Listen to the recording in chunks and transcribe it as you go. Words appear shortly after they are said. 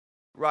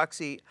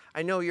Roxxxy,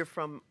 I know you're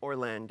from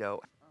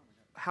Orlando.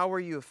 How were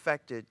you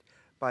affected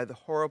by the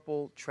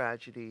horrible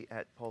tragedy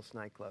at Pulse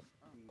Nightclub?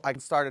 I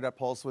started at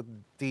Pulse with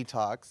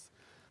Detox.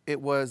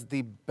 It was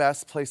the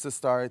best place to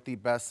start, the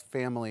best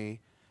family,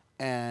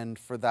 and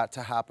for that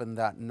to happen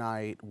that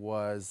night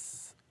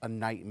was a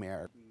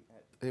nightmare.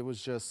 It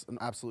was just an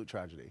absolute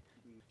tragedy.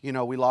 You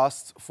know, we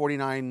lost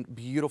 49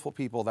 beautiful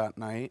people that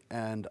night,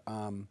 and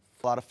a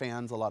lot of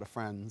fans, a lot of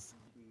friends.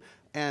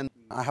 And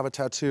I have a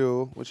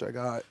tattoo, which I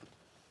got,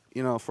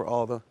 you know, for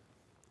all the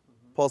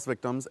Pulse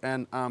victims,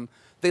 and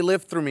they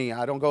live through me.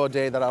 I don't go a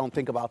day that I don't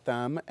think about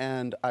them,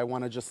 and I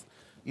want to just,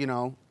 you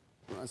know,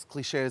 as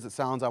cliche as it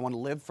sounds, I want to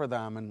live for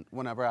them, and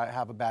whenever I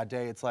have a bad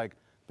day, it's like,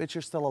 bitch,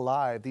 you're still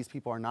alive. These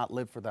people are not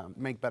live for them.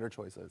 Make better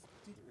choices.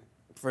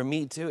 For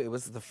me, too, it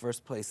was the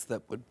first place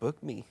that would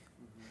book me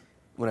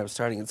when I was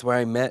starting. It's where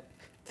I met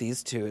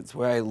these two. It's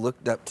where I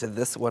looked up to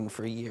this one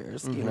for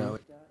years, you know.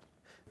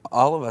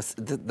 All of us,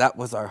 that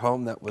was our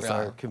home, that was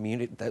our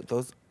community,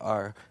 those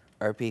are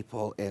our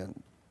people,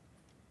 and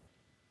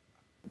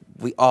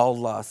we all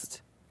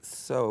lost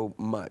so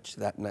much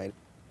that night.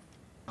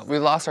 We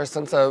lost our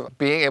sense of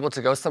being able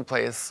to go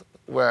someplace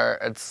where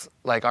it's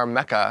like our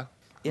Mecca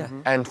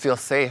and feel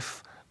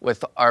safe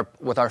with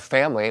our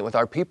family, with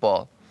our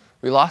people.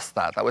 We lost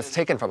that. That was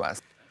taken from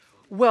us.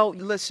 Well,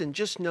 listen,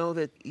 just know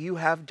that you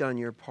have done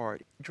your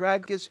part.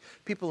 Drag gives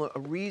people a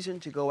reason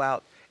to go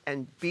out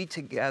and be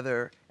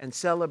together and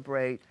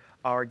celebrate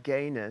our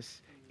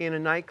gayness in a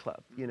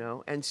nightclub, you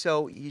know? And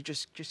so you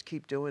just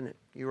keep doing it.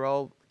 You're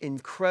all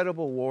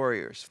incredible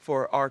warriors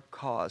for our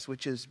cause,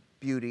 which is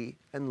beauty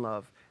and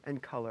love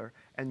and color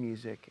and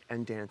music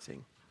and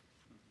dancing.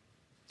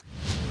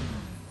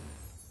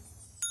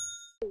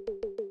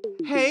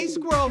 Hey,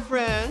 squirrel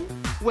friend,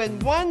 when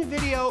one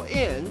video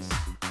ends,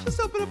 just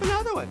open up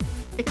another one.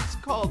 It's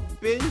called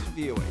binge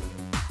viewing.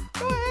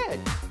 Go ahead.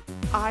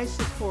 I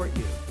support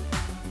you.